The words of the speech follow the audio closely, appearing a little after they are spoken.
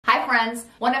friends,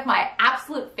 one of my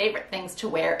absolute favorite things to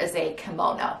wear is a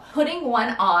kimono. Putting one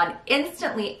on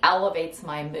instantly elevates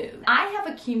my mood. I have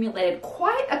accumulated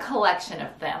quite a collection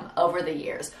of them over the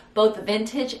years, both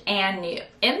vintage and new.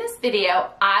 In this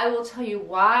video, I will tell you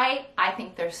why I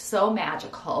think they're so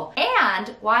magical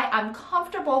and why I'm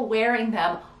comfortable wearing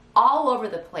them all over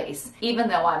the place, even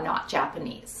though I'm not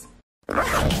Japanese.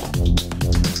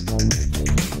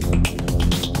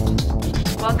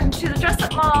 Welcome to the Dress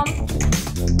Up Mom.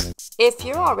 If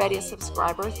you're already a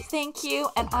subscriber, thank you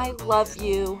and I love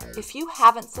you. If you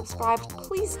haven't subscribed,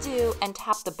 please do and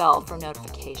tap the bell for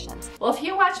notifications. Well, if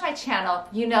you watch my channel,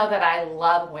 you know that I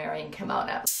love wearing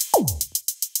kimonos.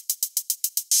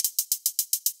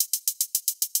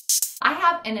 I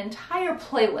have an entire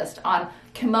playlist on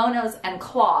kimonos and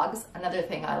clogs, another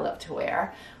thing I love to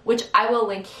wear, which I will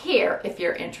link here if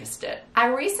you're interested. I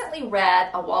recently read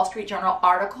a Wall Street Journal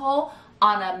article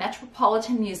on a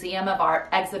Metropolitan Museum of Art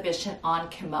exhibition on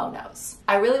kimonos.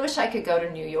 I really wish I could go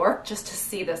to New York just to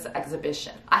see this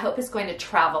exhibition. I hope it's going to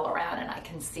travel around and I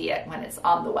can see it when it's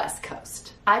on the West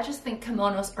Coast. I just think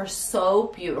kimonos are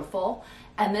so beautiful,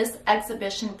 and this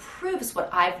exhibition proves what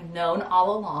I've known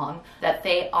all along, that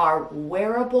they are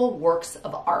wearable works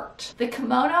of art. The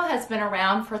kimono has been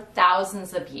around for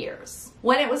thousands of years.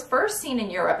 When it was first seen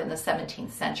in Europe in the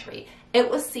 17th century, it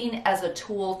was seen as a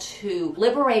tool to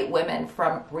liberate women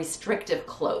from restrictive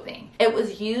clothing. It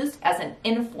was used as an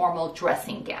informal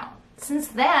dressing gown. Since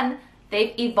then,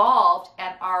 they've evolved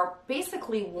and are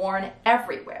basically worn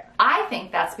everywhere. I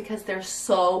think that's because they're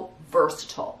so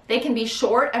versatile. They can be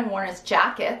short and worn as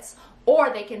jackets,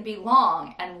 or they can be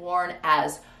long and worn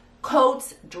as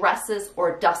coats, dresses,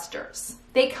 or dusters.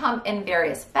 They come in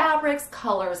various fabrics,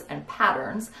 colors, and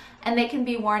patterns, and they can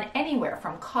be worn anywhere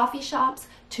from coffee shops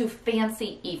to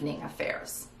fancy evening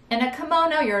affairs. In a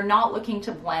kimono, you're not looking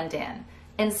to blend in.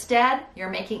 Instead, you're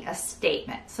making a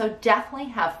statement, so definitely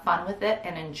have fun with it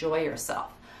and enjoy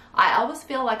yourself. I always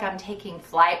feel like I'm taking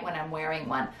flight when I'm wearing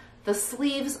one. The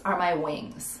sleeves are my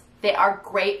wings. They are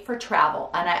great for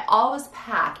travel, and I always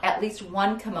pack at least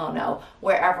one kimono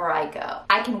wherever I go.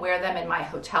 I can wear them in my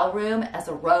hotel room as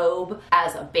a robe,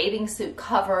 as a bathing suit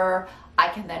cover. I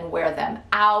can then wear them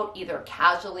out either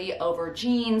casually over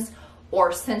jeans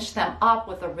or cinch them up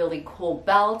with a really cool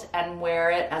belt and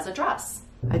wear it as a dress.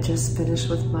 I just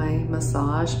finished with my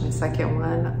massage, my second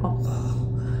one.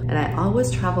 Oh. And I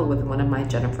always travel with one of my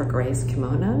Jennifer Grey's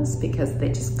kimonos because they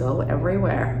just go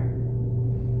everywhere.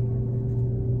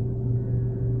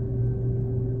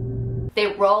 They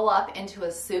roll up into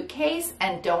a suitcase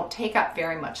and don't take up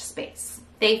very much space.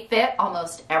 They fit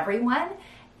almost everyone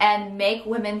and make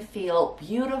women feel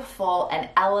beautiful and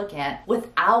elegant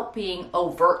without being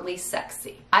overtly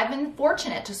sexy. I've been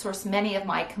fortunate to source many of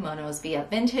my kimonos via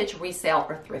vintage, resale,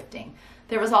 or thrifting.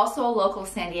 There was also a local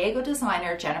San Diego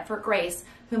designer, Jennifer Grace,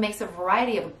 who makes a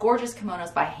variety of gorgeous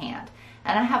kimonos by hand.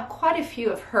 And I have quite a few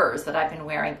of hers that I've been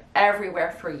wearing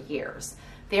everywhere for years.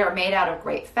 They are made out of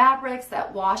great fabrics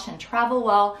that wash and travel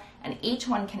well, and each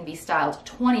one can be styled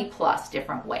 20+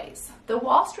 different ways. The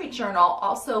Wall Street Journal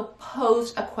also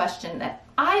posed a question that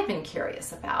I've been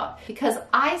curious about, because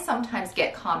I sometimes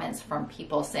get comments from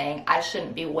people saying I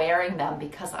shouldn't be wearing them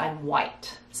because I'm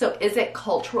white. So is it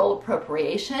cultural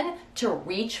appropriation to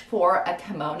reach for a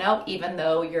kimono even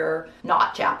though you're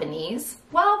not Japanese?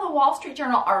 Well, the Wall Street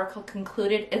Journal article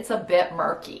concluded it's a bit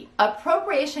murky.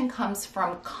 Appropriation comes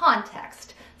from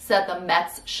context, said the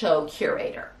Met's show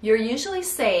curator. You're usually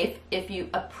safe if you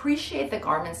appreciate the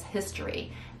garment's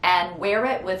history and wear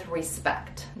it with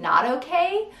respect. Not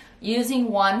okay? Using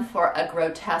one for a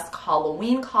grotesque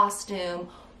Halloween costume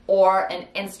or an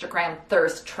Instagram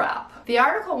thirst trap. The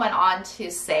article went on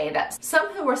to say that some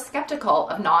who were skeptical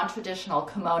of non-traditional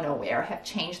kimono wear have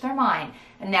changed their mind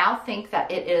and now think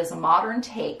that it is a modern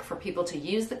take for people to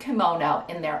use the kimono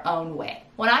in their own way.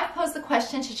 When I've posed the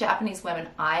question to Japanese women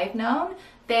I've known,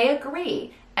 they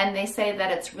agree, and they say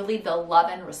that it's really the love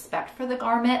and respect for the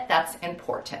garment that's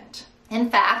important. In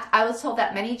fact, I was told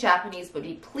that many Japanese would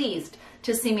be pleased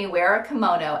to see me wear a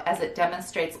kimono as it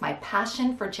demonstrates my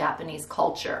passion for Japanese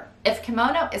culture. If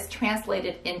kimono is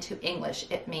translated into English,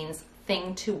 it means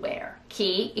thing to wear.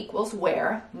 Ki equals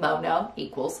wear, mono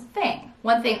equals thing.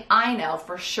 One thing I know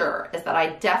for sure is that I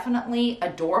definitely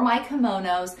adore my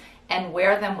kimonos and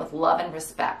wear them with love and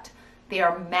respect. They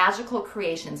are magical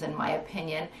creations in my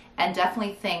opinion, and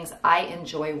definitely things I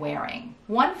enjoy wearing.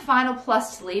 One final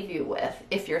plus to leave you with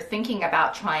if you're thinking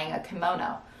about trying a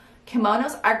kimono.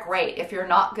 Kimonos are great if you're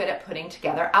not good at putting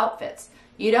together outfits.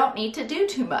 You don't need to do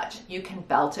too much. You can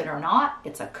belt it or not.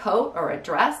 It's a coat or a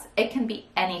dress. It can be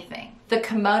anything. The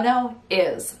kimono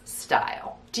is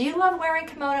style. Do you love wearing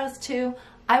kimonos too?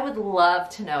 I would love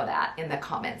to know that in the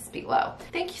comments below.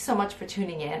 Thank you so much for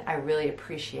tuning in. I really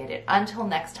appreciate it. Until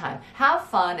next time, have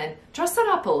fun and dress it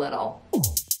up a little.